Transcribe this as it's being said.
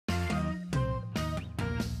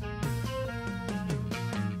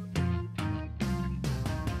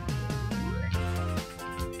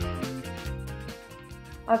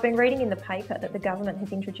I've been reading in the paper that the government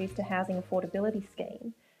has introduced a housing affordability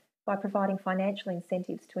scheme by providing financial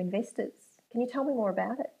incentives to investors. Can you tell me more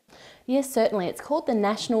about it? Yes, certainly. It's called the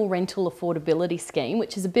National Rental Affordability Scheme,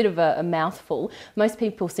 which is a bit of a mouthful. Most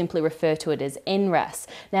people simply refer to it as NRAS.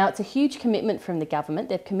 Now, it's a huge commitment from the government.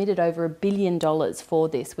 They've committed over $1 billion for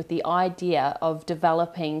this, with the idea of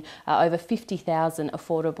developing over 50,000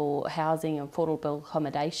 affordable housing and affordable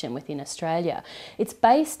accommodation within Australia. It's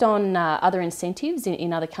based on other incentives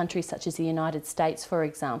in other countries, such as the United States, for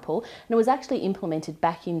example, and it was actually implemented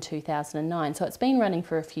back in 2009, so it's been running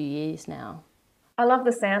for a few years now. I love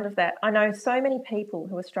the sound of that. I know so many people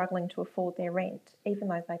who are struggling to afford their rent, even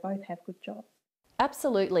though they both have good jobs.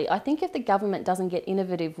 Absolutely. I think if the government doesn't get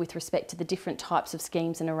innovative with respect to the different types of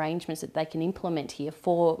schemes and arrangements that they can implement here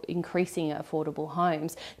for increasing affordable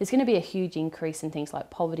homes, there's going to be a huge increase in things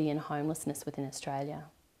like poverty and homelessness within Australia.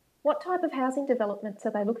 What type of housing developments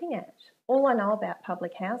are they looking at? All I know about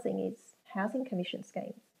public housing is housing commission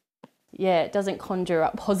schemes. Yeah, it doesn't conjure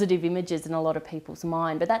up positive images in a lot of people's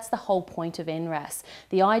mind, but that's the whole point of NRAS.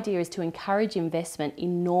 The idea is to encourage investment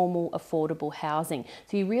in normal, affordable housing.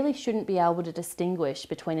 So you really shouldn't be able to distinguish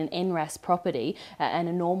between an NRAS property and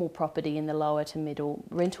a normal property in the lower to middle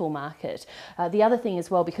rental market. The other thing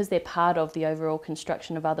as well, because they're part of the overall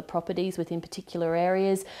construction of other properties within particular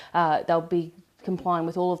areas, they'll be complying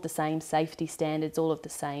with all of the same safety standards, all of the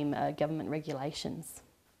same government regulations.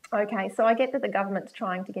 Okay, so I get that the government's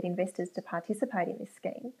trying to get investors to participate in this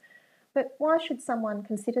scheme, but why should someone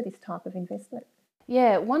consider this type of investment?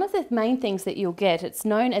 Yeah, one of the main things that you'll get, it's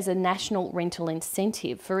known as a national rental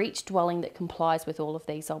incentive for each dwelling that complies with all of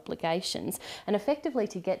these obligations. And effectively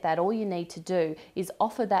to get that, all you need to do is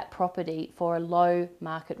offer that property for a low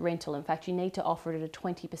market rental. In fact, you need to offer it at a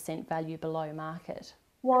 20% value below market.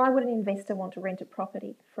 Why would an investor want to rent a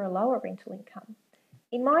property for a lower rental income?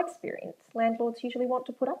 In my experience, landlords usually want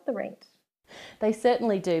to put up the rent. They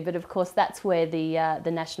certainly do, but of course that's where the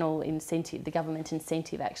national incentive, the government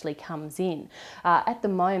incentive actually comes in. At the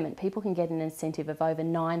moment, people can get an incentive of over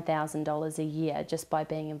 $9,000 a year just by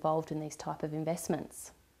being involved in these type of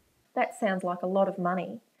investments. That sounds like a lot of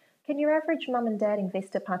money. Can your average mum and dad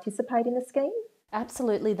investor participate in the scheme?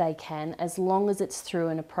 Absolutely they can, as long as it's through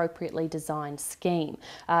an appropriately designed scheme.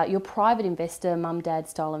 Your private investor, mum-dad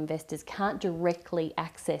style investors can't directly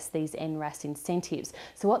access these NRAS incentives.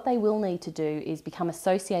 So what they will need to do is become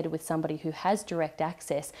associated with somebody who has direct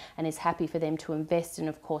access and is happy for them to invest and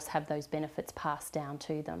of course have those benefits passed down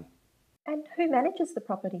to them. And who manages the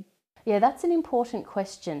property? Yeah, that's an important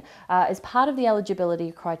question. As part of the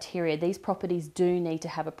eligibility criteria, these properties do need to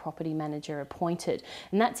have a property manager appointed.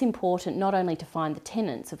 And that's important not only to find the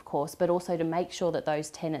tenants, of course, but also to make sure that those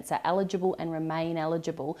tenants are eligible and remain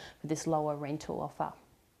eligible for this lower rental offer.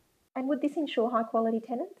 And would this ensure high quality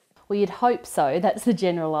tenants? Well, you'd hope so. That's the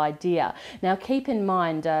general idea. Now, keep in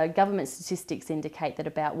mind, government statistics indicate that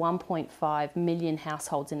about 1.5 million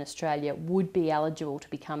households in Australia would be eligible to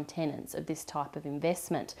become tenants of this type of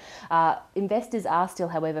investment. Investors are still,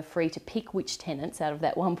 however, free to pick which tenants out of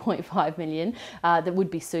that 1.5 million that would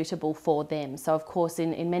be suitable for them. So, of course,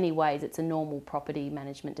 in many ways, it's a normal property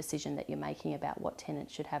management decision that you're making about what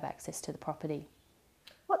tenants should have access to the property.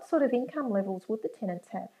 What sort of income levels would the tenants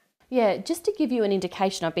have? Yeah, just to give you an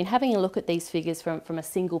indication, I've been having a look at these figures from a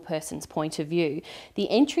single person's point of view. The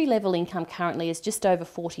entry level income currently is just over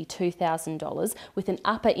 $42,000 with an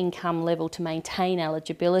upper income level to maintain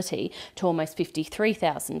eligibility to almost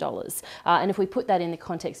 $53,000. And if we put that in the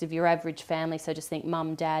context of your average family, so just think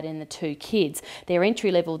mum, dad and the two kids, their entry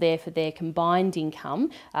level there for their combined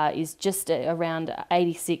income is just around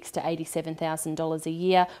 $86,000 to $87,000 a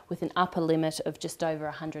year with an upper limit of just over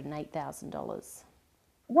 $108,000.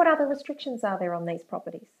 What other restrictions are there on these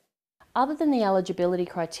properties? Other than the eligibility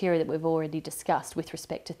criteria that we've already discussed with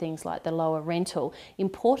respect to things like the lower rental,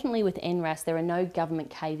 importantly with NRAS there are no government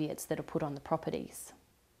caveats that are put on the properties.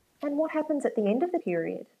 And what happens at the end of the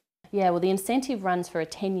period? Yeah, well the incentive runs for a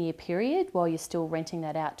 10-year period while you're still renting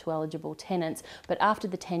that out to eligible tenants, but after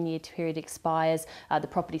the 10-year period expires, the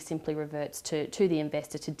property simply reverts to the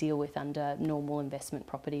investor to deal with under normal investment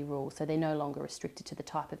property rules, so they're no longer restricted to the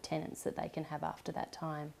type of tenants that they can have after that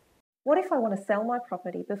time. What if I want to sell my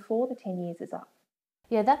property before the 10 years is up?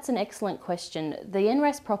 Yeah, that's an excellent question. The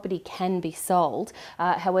NRAS property can be sold.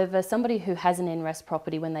 However, somebody who has an NRAS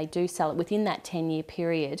property, when they do sell it within that 10-year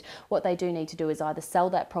period, what they do need to do is either sell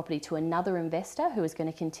that property to another investor who is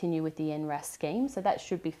going to continue with the NRAS scheme. So that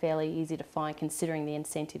should be fairly easy to find considering the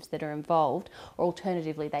incentives that are involved. Or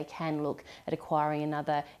alternatively, they can look at acquiring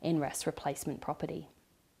another NRAS replacement property.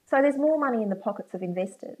 So there's more money in the pockets of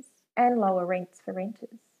investors and lower rents for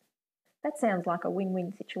renters. That sounds like a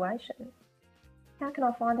win-win situation. How can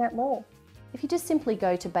I find out more? If you just simply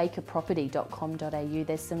go to bakerproperty.com.au,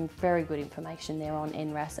 there's some very good information there on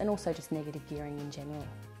NRAS and also just negative gearing in general.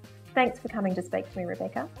 Thanks for coming to speak to me,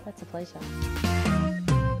 Rebecca. That's a pleasure.